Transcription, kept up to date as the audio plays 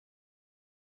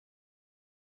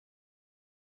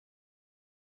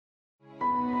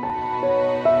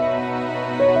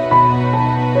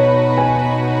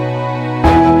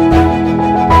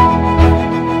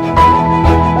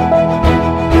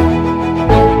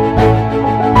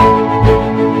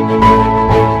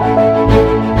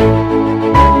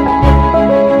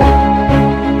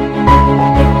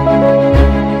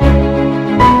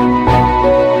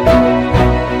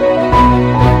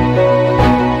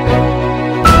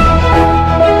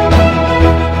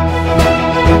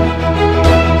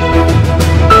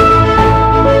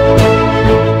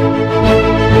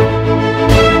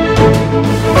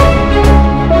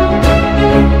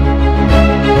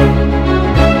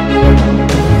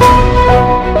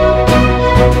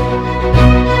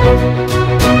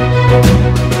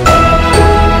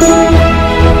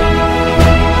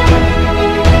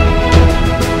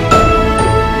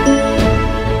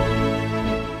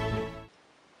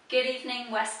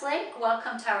Westlake.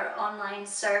 Welcome to our online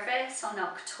service on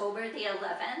October the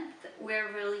 11th.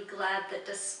 We're really glad that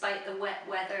despite the wet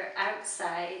weather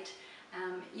outside,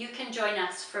 you can join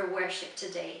us for worship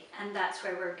today, and that's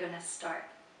where we're going to start.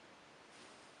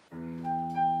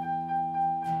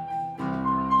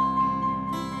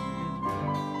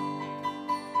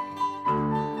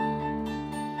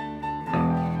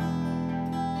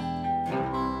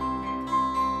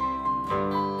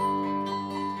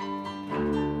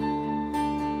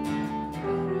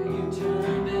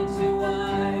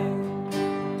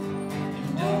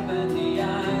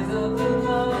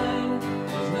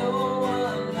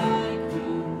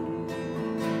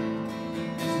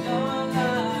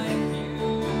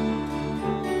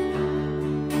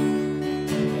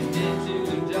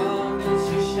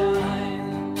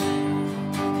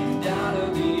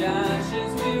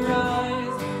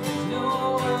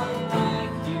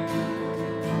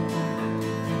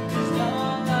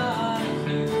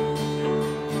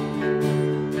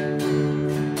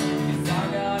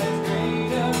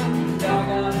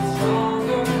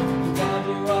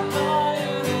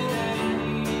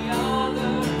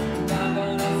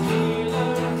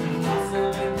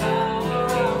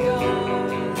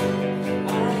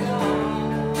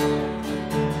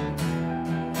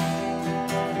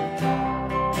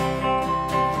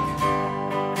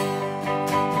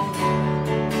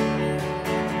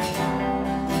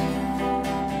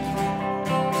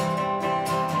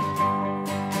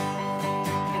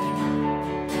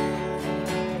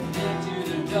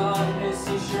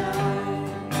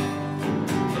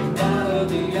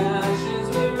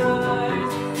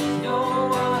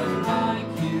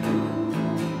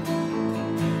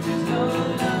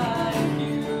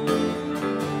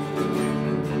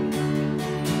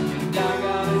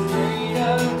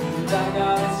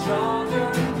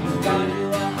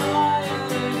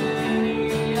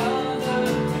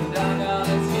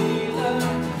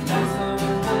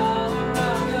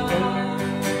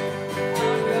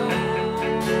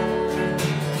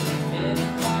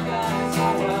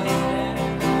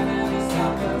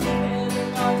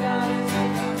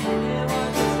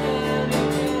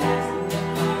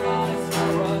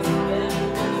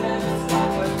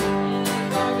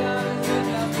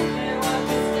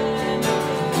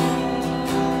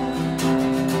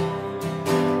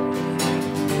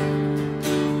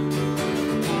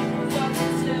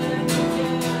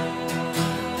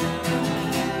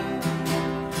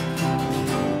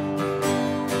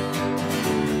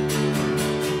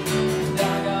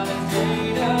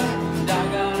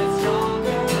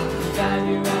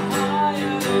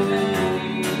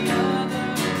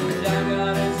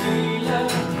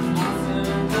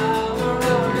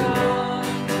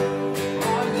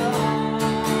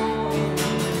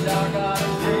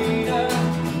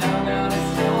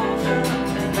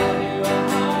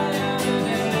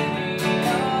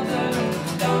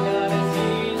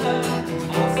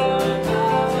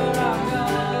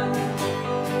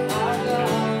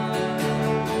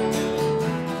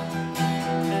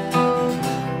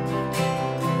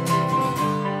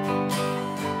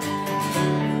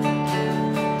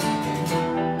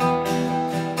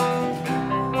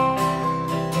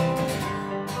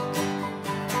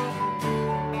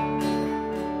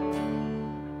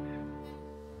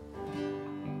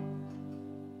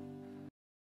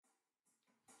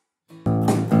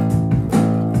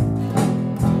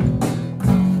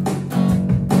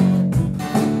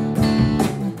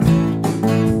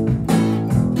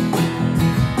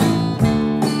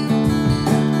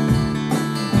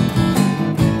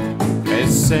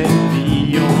 Blessed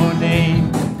be your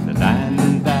name, the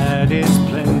land that is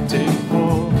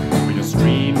plentiful, where your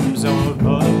streams of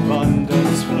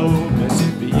abundance flow.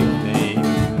 Blessed be your name.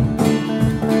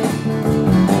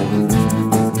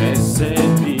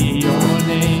 Blessed be your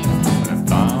name, when I'm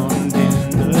found in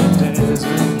the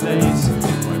desert place,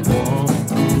 when I walk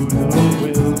through the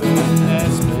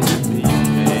wilderness. Blessed be your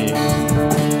name.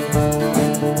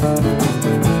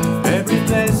 Every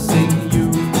blessing you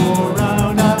pour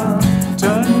out,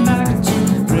 turn back to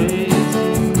praise.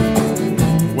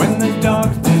 When the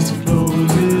darkness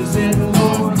closes in,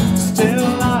 Lord,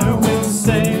 still I will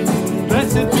say,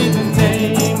 blessed be the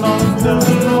name of the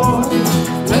Lord.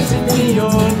 Blessed be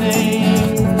your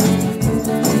name.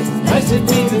 Blessed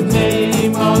be the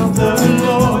name of the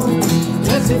Lord.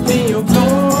 Blessed be your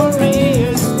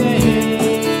glorious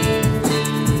name.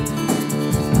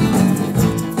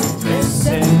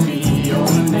 Blessed be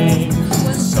your name.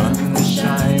 The sun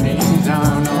shining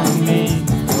down on me,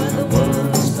 when the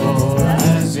words fall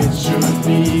as it should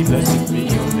be. Blessed be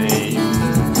your name.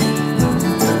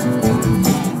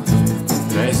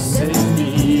 Blessed be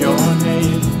your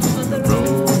name. The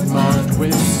road marked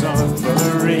with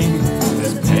suffering,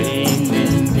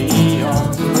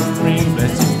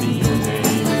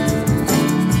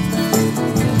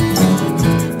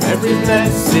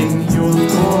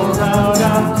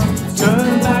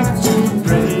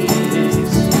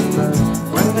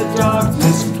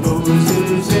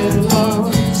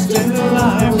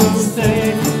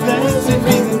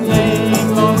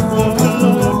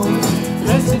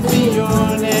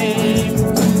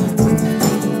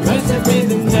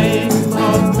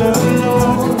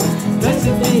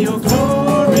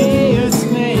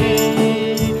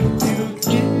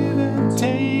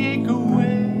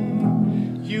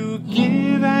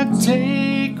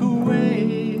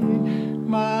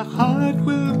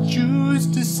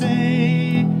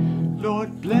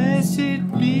 Lord,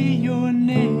 blessed be your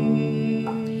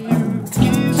name. You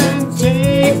give and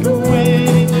take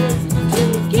away,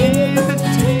 you give and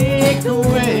take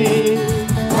away.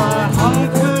 My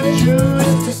heart will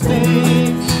choose to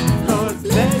stay. Lord,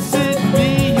 blessed be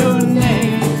your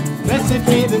name. Blessed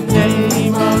be the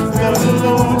name of the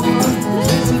Lord.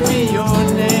 Blessed be your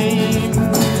name.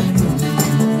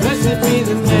 Blessed be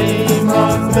the name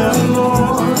of the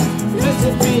Lord.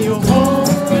 Blessed be your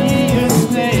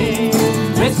glorious name.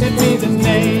 Blessed be the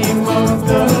name of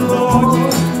the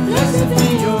Lord. Blessed be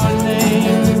your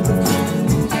name.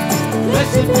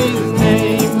 Blessed be the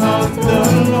name of the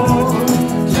Lord.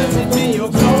 Blessed be your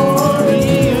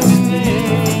glorious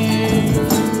name.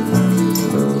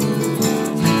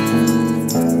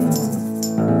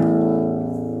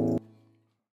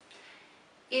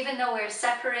 Even though we're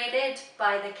separated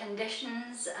by the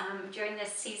conditions during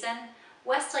this season,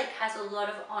 Westlake has a lot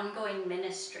of ongoing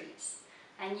ministries,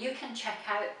 and you can check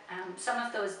out some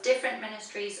of those different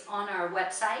ministries on our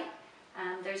website.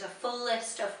 There's a full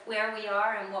list of where we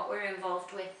are and what we're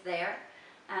involved with there.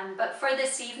 But for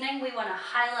this evening, we want to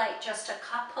highlight just a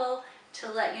couple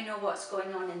to let you know what's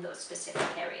going on in those specific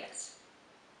areas.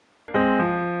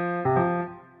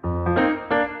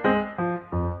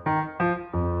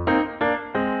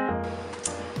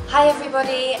 Hi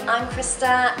everybody, I'm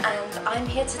Krista and I'm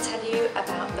here to tell you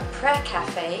about the Prayer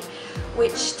Cafe,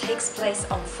 which takes place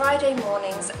on Friday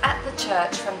mornings at the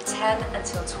church from 10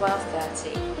 until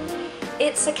 12:30.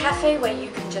 It's a cafe where you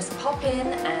can just pop in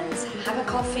and have a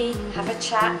coffee, have a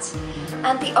chat,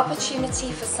 and the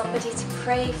opportunity for somebody to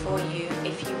pray for you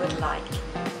if you would like.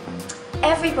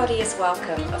 Everybody is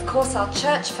welcome, of course our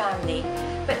church family,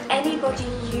 but anybody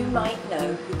you might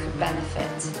know who could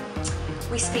benefit.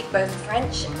 We speak both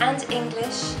French and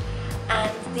English,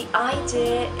 and the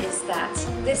idea is that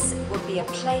this will be a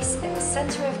place in the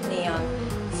center of Neon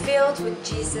filled with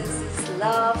Jesus'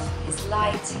 love, His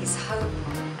light, His hope,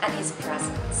 and His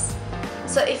presence.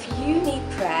 So if you need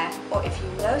prayer, or if you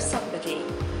know somebody,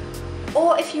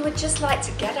 or if you would just like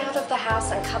to get out of the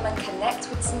house and come and connect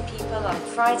with some people on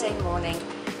Friday morning,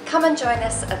 come and join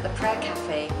us at the Prayer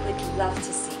Cafe. We'd love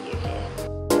to see you here.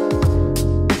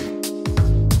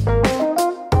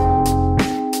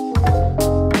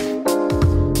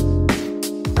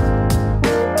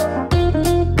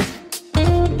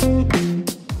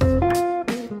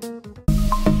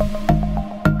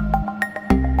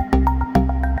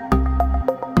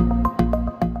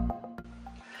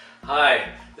 Hi,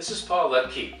 this is Paul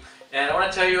Lepke, and I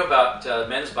want to tell you about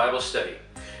Men's Bible Study.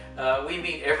 We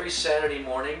meet every Saturday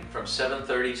morning from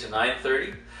 7:30 to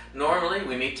 9:30. Normally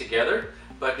we meet together,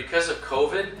 but because of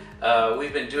COVID,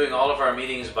 we've been doing all of our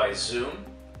meetings by Zoom.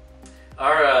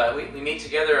 We meet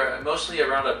together mostly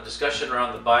around a discussion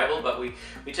around the Bible, but we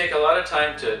take a lot of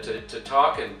time to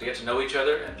talk and to get to know each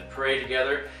other and to pray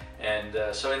together, and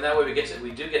so in that way we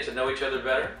do get to know each other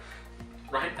better.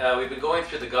 Right? We've been going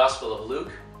through the Gospel of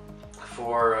Luke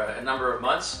for a number of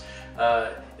months.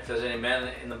 If there's any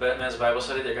men in the Men's Bible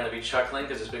Study, they're going to be chuckling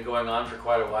because it's been going on for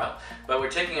quite a while. But we're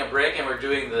taking a break and we're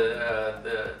doing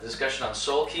the discussion on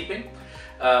soul keeping.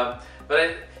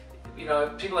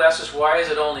 People ask us, why is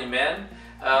it only men?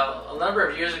 A number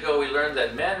of years ago, we learned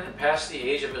that men past the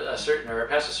age of a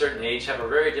certain age have a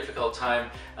very difficult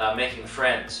time making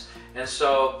friends, and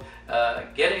so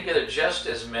getting together just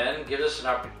as men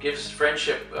gives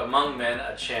friendship among men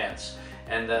a chance.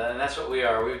 And that's what we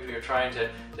are. We're trying to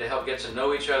help get to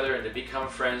know each other and to become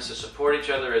friends, to support each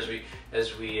other as we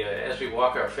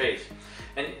walk our faith.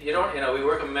 And we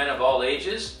work with men of all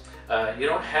ages. You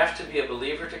don't have to be a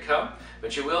believer to come,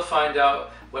 but you will find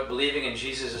out what believing in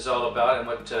Jesus is all about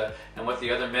and what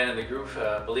the other men in the group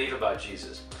believe about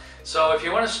Jesus. So if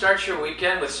you want to start your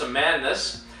weekend with some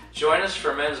manness, join us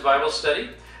for Men's Bible Study.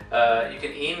 You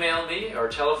can email me or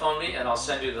telephone me and I'll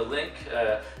send you the link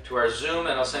to our Zoom,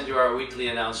 and I'll send you our weekly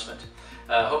announcement.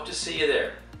 Hope to see you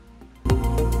there.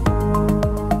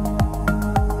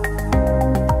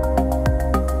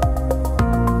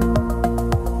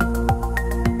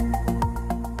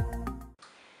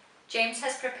 James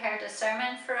has prepared a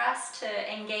sermon for us to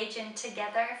engage in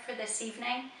together for this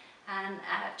evening, and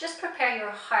just prepare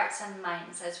your hearts and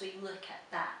minds as we look at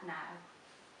that now.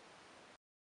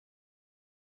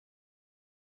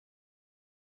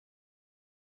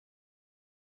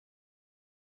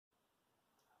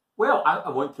 Well, I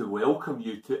want to welcome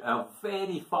you to our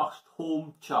very first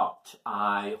home church.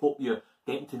 I hope you're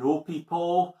getting to know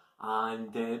people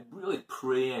and really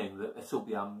praying that this will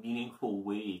be a meaningful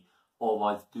way of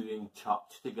us doing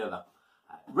church together.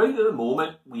 Right at the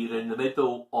moment, we're in the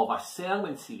middle of a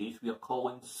sermon series we are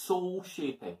calling Soul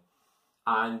Shaping.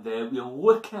 And we're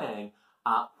looking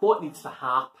at what needs to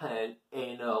happen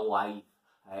in our life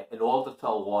in order to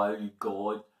allow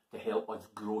God to help us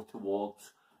grow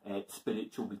towards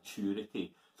spiritual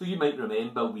maturity. So you might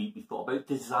remember we thought about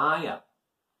desire,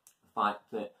 the fact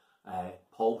that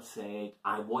Paul said,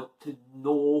 I want to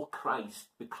know Christ,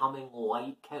 becoming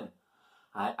like him.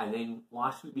 And then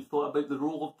last week we thought about the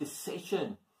role of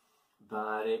decision,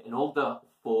 that in order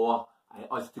for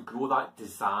us to grow, that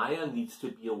desire needs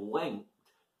to be linked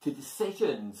to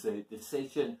decisions, the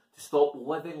decision to stop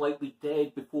living like we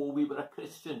did before we were a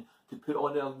Christian, to put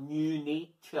on our new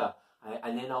nature,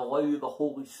 and then allow the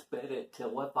Holy Spirit to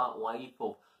live that life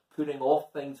of putting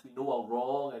off things we know are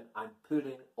wrong and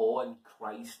putting on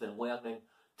Christ and learning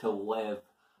to live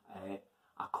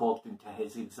according to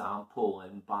his example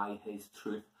and by his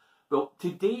truth. Well,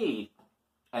 today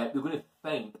we're going to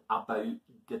think about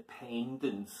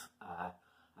dependence.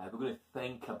 We're going to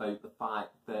think about the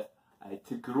fact that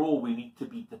to grow we need to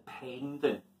be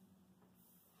dependent.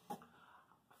 A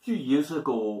few years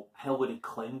ago, Hillary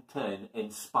Clinton,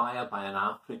 inspired by an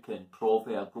African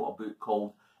proverb, wrote a book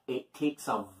called It Takes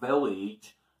a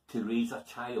Village to Raise a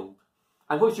Child.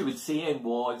 And what she was saying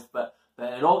was that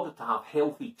in order to have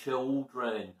healthy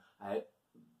children,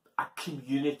 a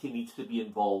community needs to be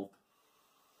involved.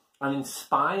 And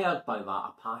inspired by that,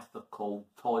 a pastor called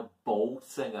Todd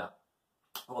Balsinger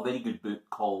wrote a very good book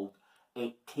called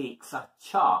It Takes a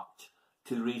Church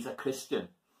to Raise a Christian.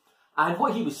 And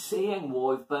what he was saying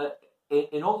was that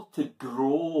in order to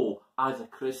grow as a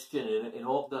Christian, in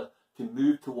order to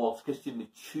move towards Christian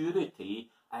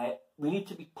maturity, we need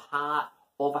to be part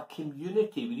of a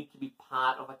community. We need to be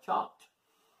part of a church.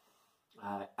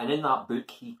 And in that book,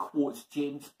 he quotes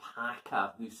James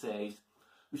Packer, who says,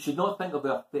 we should not think of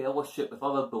our fellowship with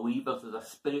other believers as a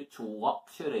spiritual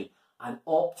luxury, an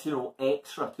optional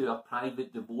extra to our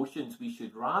private devotions. We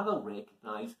should rather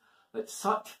recognise that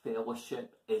such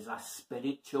fellowship is a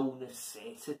spiritual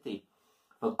necessity.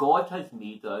 For God has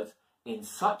made us in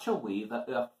such a way that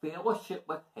our fellowship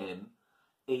with him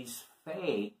is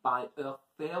fed by our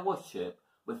fellowship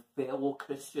with fellow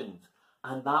Christians.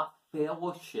 And that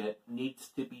fellowship needs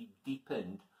to be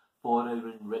deepened for our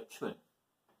enrichment.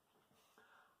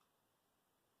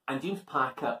 And James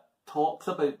Packer talks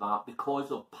about that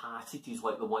because of passages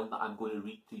like the one that I'm going to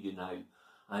read to you now.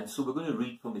 And so we're going to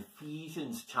read from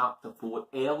Ephesians chapter 4,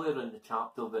 earlier in the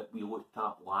chapter that we looked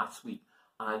at last week,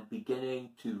 and beginning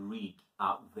to read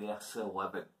at verse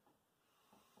 11.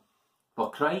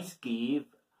 For Christ gave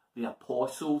the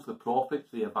apostles, the prophets,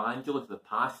 the evangelists, the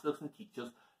pastors and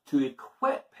teachers to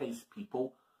equip his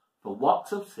people for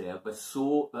works of service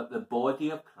so that the body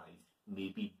of Christ may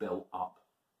be built up,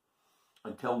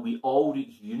 until we all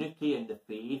reach unity in the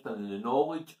faith and in the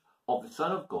knowledge of the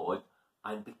Son of God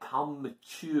and become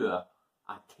mature,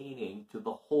 attaining to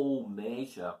the whole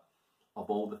measure of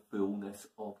all the fullness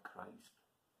of Christ.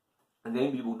 And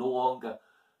then we will no longer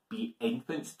be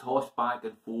infants tossed back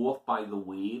and forth by the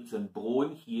waves and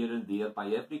blown here and there by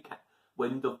every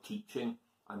wind of teaching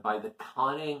and by the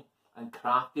cunning and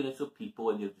craftiness of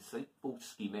people in their deceitful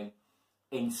scheming.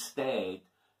 Instead,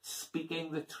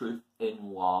 speaking the truth in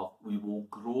love, we will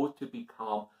grow to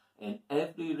become in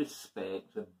every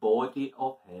respect the body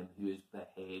of him who is the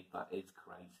head, that is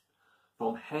Christ.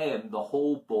 From him the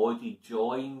whole body,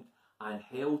 joined and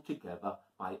held together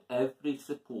by every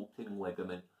supporting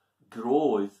ligament,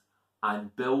 grows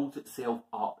and builds itself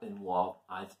up in love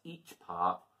as each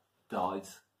part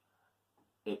does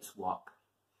its work.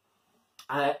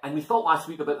 And we thought last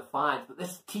week about the fact that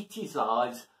this teaches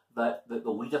us that the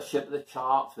leadership of the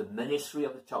church, the ministry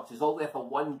of the church, is all there for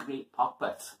one great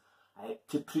purpose,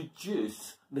 to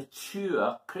produce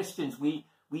mature Christians. We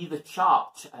the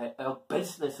church, our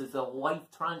business is a life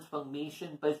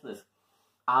transformation business,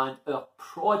 and our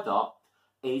product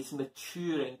is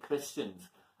maturing Christians.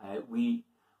 We're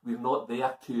not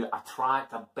there to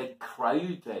attract a big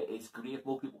crowd. It's great if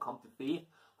more people come to faith.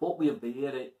 What we're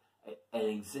there and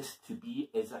exist to be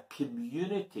is a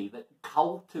community that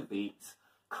cultivates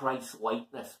Christ's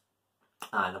likeness.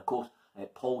 And of course,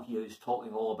 Paul here is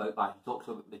talking all about that. He talks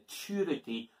about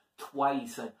maturity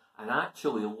twice, and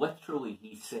actually, literally,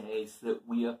 he says that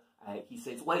he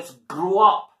says, let's grow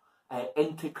up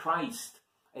into Christ.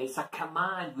 It's a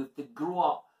command. We have to grow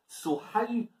up. So how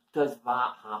does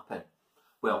that happen?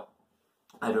 Well,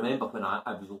 I remember when I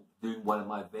was doing one of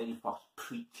my very first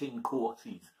preaching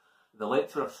courses, the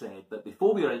lecturer said that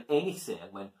before we write any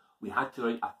sermon, we had to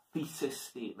write a thesis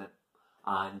statement.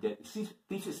 And the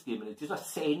thesis statement is just a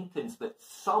sentence that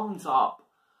sums up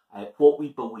what we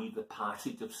believe the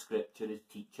passage of Scripture is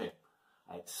teaching.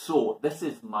 So this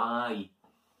is my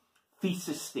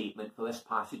thesis statement for this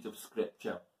passage of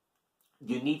Scripture.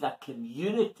 You need a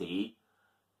community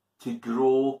to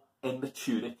grow in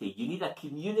maturity. You need a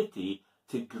community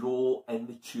to grow in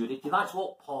maturity. That's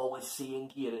what Paul is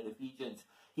saying here in Ephesians.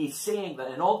 He's saying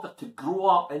that in order to grow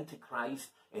up into Christ,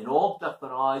 in order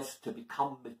for us to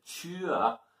become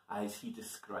mature, as he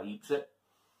describes it,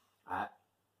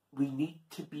 we need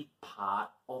to be part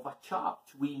of a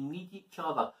church. We need each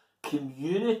other.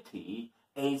 Community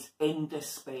is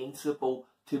indispensable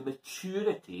to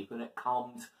maturity when it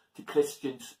comes to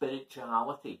Christian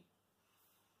spirituality.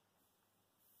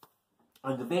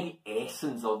 And the very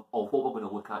essence of what we're going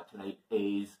to look at tonight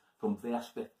is from verse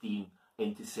 15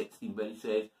 into 16, where he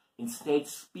says, instead,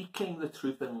 speaking the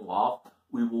truth in love,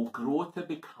 we will grow to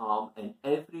become, in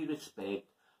every respect,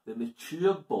 the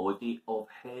mature body of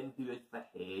him who is the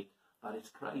head, that is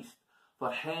Christ.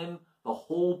 For him, the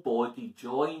whole body,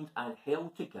 joined and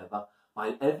held together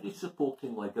by every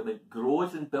supporting ligament,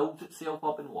 grows and builds itself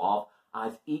up in love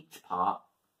as each part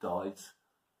does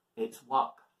its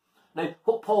work. Now,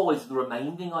 what Paul is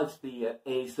reminding us there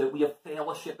is that we have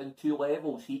fellowship in two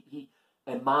levels. He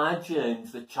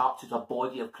imagines the church as a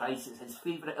body of Christ. It's his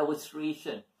favourite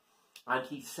illustration. And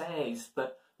he says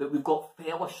that we've got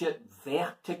fellowship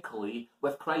vertically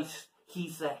with Christ.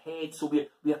 He's the head, so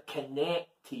we are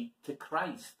connected to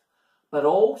Christ. But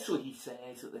also, he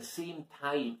says, at the same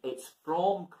time, it's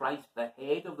from Christ, the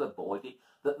head of the body,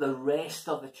 that the rest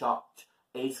of the church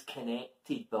is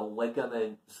connected. The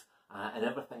ligaments and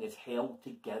everything is held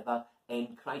together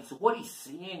in Christ. So what he's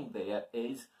saying there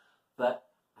is that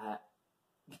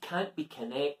you can't be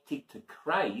connected to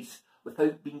Christ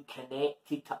without being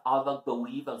connected to other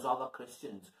believers, other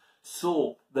Christians.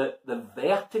 So the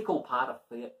vertical part of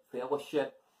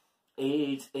fellowship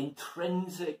is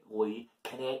intrinsically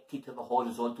connected to the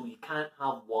horizontal. You can't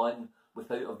have one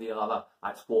without the other.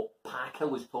 That's what Packer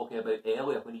was talking about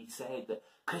earlier when he said that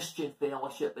Christian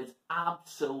fellowship is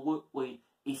absolutely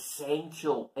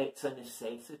essential. It's a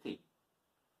necessity.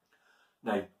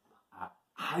 Now,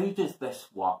 how does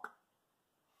this work?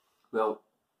 Well,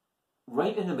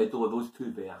 right in the middle of those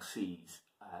two verses,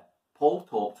 Paul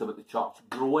talks about the church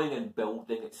growing and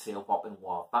building itself up in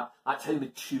love. That's how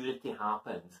maturity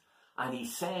happens. And he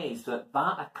says that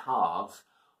occurs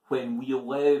when we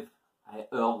live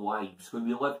our lives, when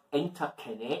we live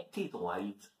interconnected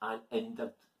lives and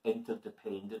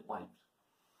interdependent lives.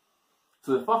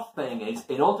 So the first thing is,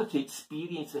 in order to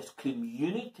experience this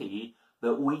community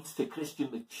that leads to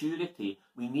Christian maturity,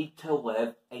 we need to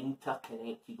live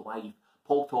interconnected lives.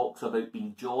 Paul talks about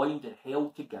being joined and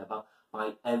held together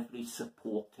by every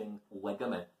supporting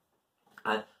ligament.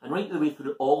 And right the way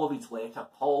through all of his letter,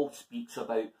 Paul speaks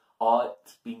about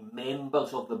us being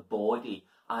members of the body.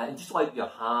 And just like your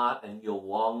heart and your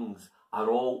lungs are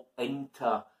all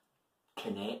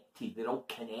interconnected, they're all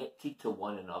connected to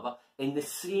one another. In the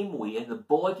same way, in the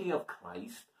body of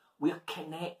Christ, we're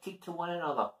connected to one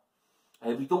another.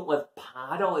 We don't live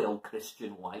parallel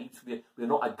Christian lives. We're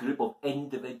not a group of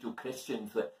individual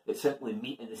Christians that simply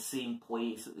meet in the same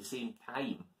place at the same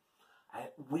time.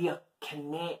 We are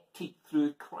connected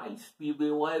through Christ. We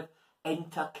live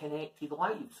interconnected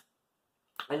lives.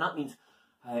 And that means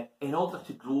in order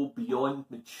to grow beyond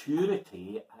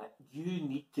maturity, you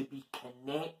need to be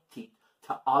connected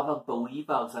to other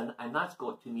believers. And that's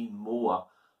got to mean more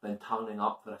than turning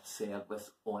up for a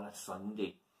service on a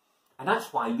Sunday. And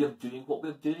that's why we're doing what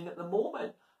we're doing at the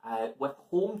moment with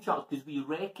Home Church, because we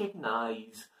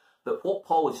recognise that what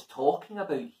Paul is talking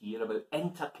about here, about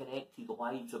interconnected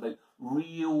lives, about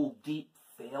real deep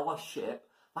fellowship,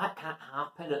 that can't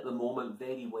happen at the moment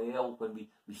very well when we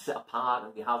sit apart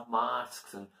and we have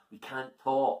masks and we can't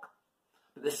talk.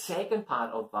 But the second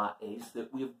part of that is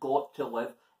that we've got to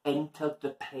live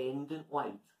interdependent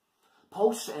lives.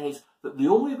 Paul says that the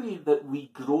only way that we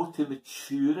grow to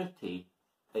maturity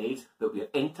is that we are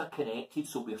interconnected,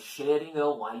 so we are sharing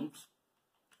our lives,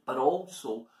 but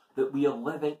also that we are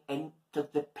living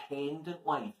interdependent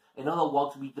lives. In other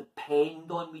words, we depend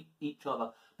on each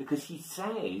other, because he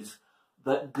says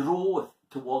that growth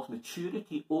towards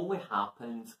maturity only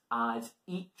happens as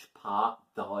each part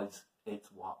does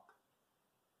its work.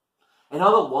 In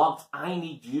other words, I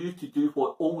need you to do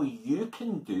what only you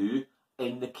can do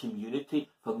in the community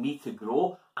for me to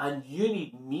grow, and you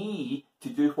need me to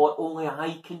do what only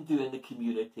I can do in the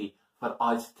community for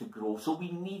us to grow. So we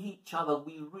need each other.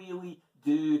 We really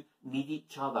do need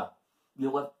each other. We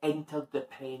live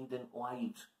interdependent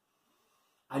lives.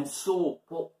 And so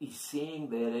what he's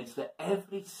saying there is that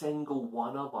every single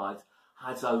one of us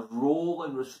has a role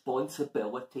and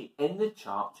responsibility in the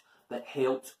church that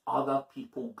helps other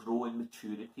people grow in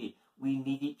maturity. We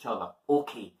need each other.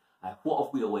 Okay, what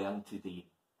have we learned today?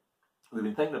 We've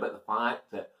been thinking about the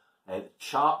fact that The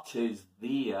church is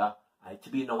there to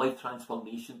be in the life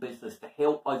transformation business, to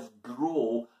help us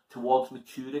grow towards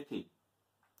maturity.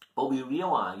 But we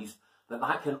realise that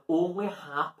that can only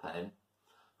happen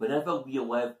whenever we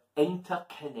live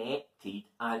interconnected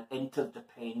and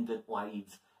interdependent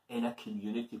lives in a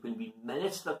community, when we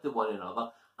minister to one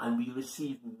another and we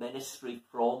receive ministry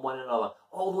from one another.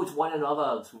 All those one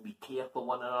another's, when we care for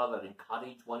one another,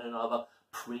 encourage one another,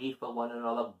 pray for one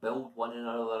another, build one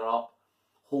another up,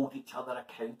 hold each other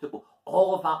accountable.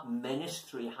 All of that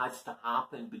ministry has to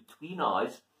happen between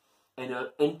us in our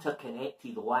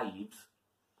interconnected lives,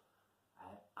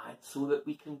 and so that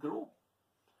we can grow.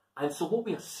 And so what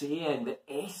we're saying, the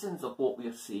essence of what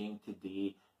we're saying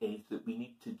today, is that we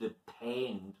need to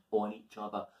depend on each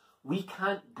other. We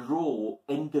can't grow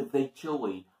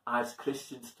individually as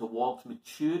Christians towards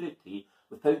maturity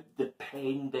without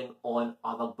depending on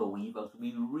other believers.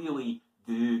 We really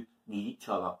do need each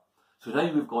other. So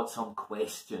now we've got some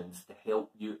questions to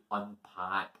help you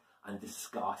unpack and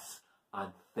discuss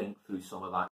and think through some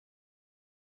of that.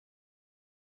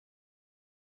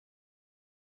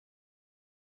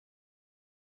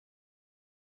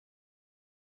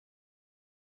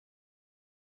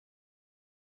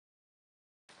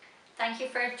 Thank you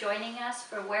for joining us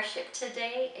for worship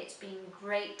today. It's been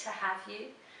great to have you.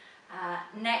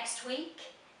 Next week,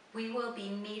 we will be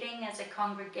meeting as a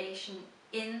congregation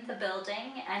in the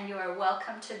building, and you are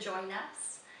welcome to join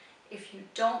us. If you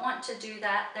don't want to do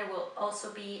that, there will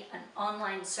also be an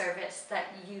online service that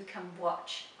you can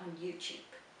watch on YouTube.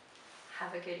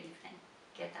 Have a good evening.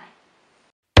 Good night.